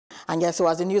And yes, so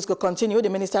as the news go continue, the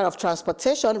Minister of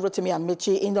Transportation, Rotimi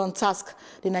Amechi, in on task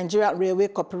the Nigerian Railway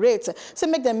Corporate, so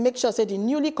make sure say the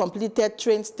newly completed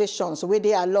train stations where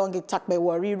they along the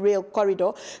Takpe-Warri rail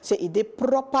corridor, say it they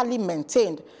properly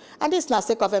maintained. And this na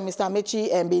sake of Mr.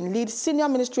 Amechi being lead senior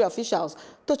ministry officials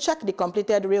to check the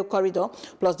completed rail corridor,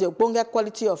 plus the Ogbonge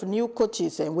quality of new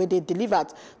coaches and where they delivered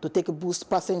to take a boost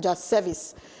passenger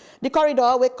service. The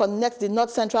corridor will connect the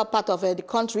north-central part of the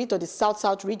country to the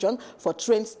south-south region for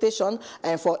train station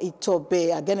and for Itobe,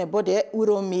 Agenebode,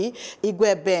 Uromi,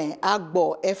 Igweben,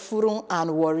 Agbo, Efurun,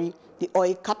 and Warri, the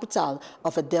oil capital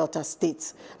of the Delta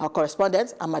State. Our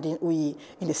correspondent, Amadine Uyi,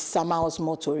 in the Samaos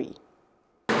Motori.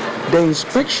 The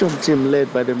inspection team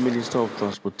led by the Minister of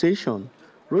Transportation,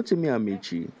 Rotimi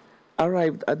Amechi,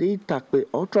 arrived at the Itakpe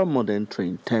ultra-modern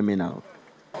train terminal.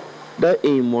 The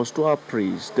aim was to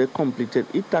appraise the completed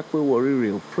Itakpe-Warri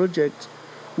Rail project,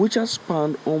 which has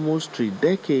spanned almost 3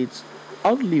 decades,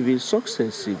 outliving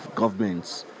successive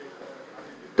governments.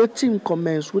 The team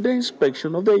commenced with the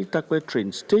inspection of the Itakpe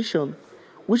train station,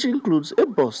 which includes a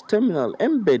bus terminal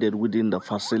embedded within the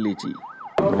facility.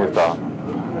 The minister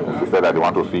said that they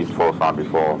want to see it first and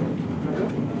before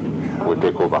we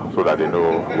take over, so that they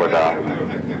know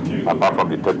whether, apart from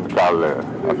the technical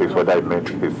aspects, whether it met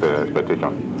his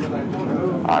expectation.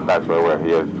 And that's why we're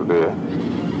here today.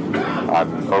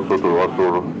 And also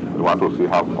we want to see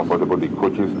how comfortable the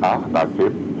coaches are that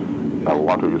came that we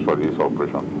want to use for this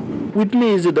operation. With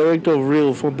me is the Director of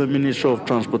Rail from the Ministry of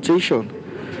Transportation.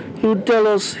 He will tell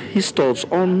us his thoughts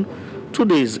on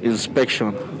today's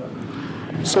inspection.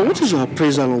 So what is your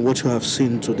appraisal on what you have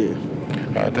seen today?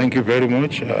 Thank you very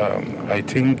much. I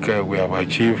think we have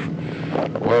achieved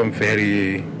one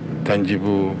very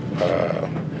tangible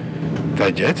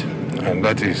target, and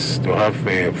that is to have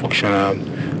a functional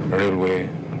railway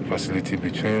facility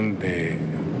between the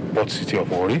port city of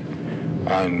Warri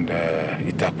and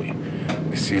Itakpe,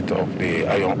 the seat of the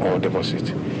iron ore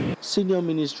deposit. Senior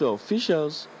ministry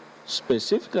officials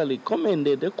specifically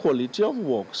commended the quality of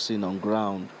work seen on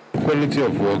ground. Quality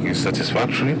of work is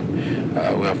satisfactory.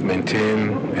 We have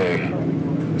maintained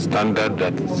a standard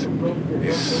that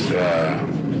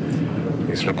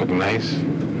is recognized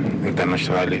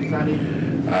internationally,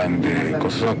 and the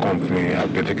construction company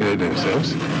have dedicated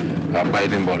themselves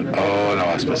abiding by all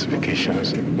our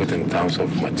specifications, both in terms of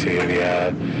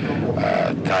material,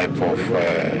 type of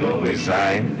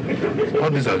design. All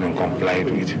this has been complied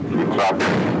with. The track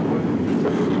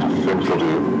seems to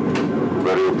be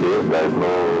very okay. There is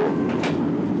no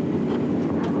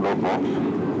bumps,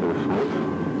 it's smooth,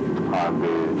 and the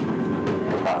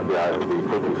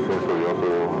coach seems to be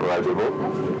also rideable.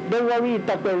 The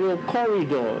Warri-Itakpe rail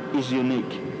corridor is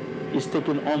unique. It's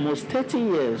taken almost 30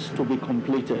 years to be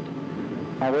completed.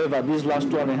 However, these last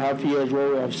 2.5 years, where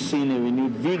we have seen a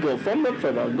renewed vigor from the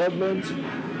federal government,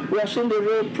 we have seen the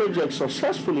rail project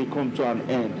successfully come to an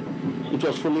end. It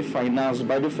was fully financed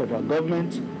by the federal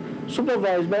government,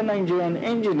 supervised by Nigerian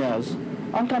engineers,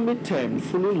 and can be termed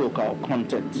fully local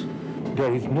content.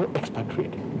 There is no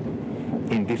expatriate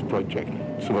in this project.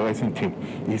 Supervising team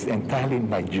is entirely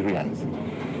Nigerians.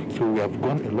 So we have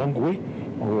gone a long way,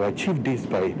 and we achieved this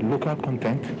by local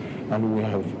content, and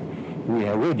we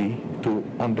are ready to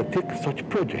undertake such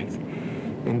projects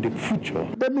in the future.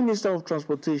 The Minister of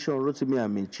Transportation, Rotimi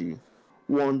Amechi,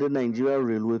 warned the Nigerian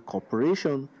Railway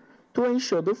Corporation to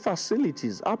ensure the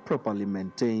facilities are properly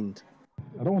maintained.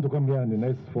 I don't want to come here in the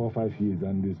next 4 or 5 years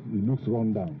and it looks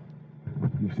run down.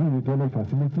 You've seen the toilet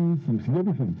facilities, you've seen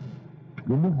everything.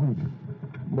 They look good.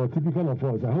 But typical of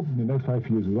us, I hope in the next 5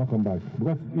 years we won't come back.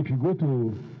 Because if you go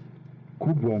to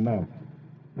Kubwa now,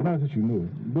 as you should know,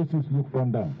 those things look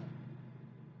run down.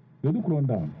 They look run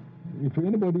down. If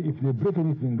they break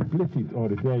anything, replace it or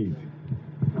repair it.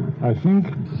 I think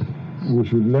we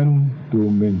should learn to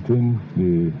maintain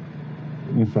the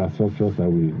infrastructures that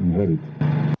we inherit.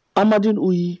 Amadine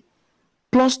Uyi,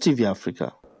 Plus TV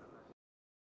Africa.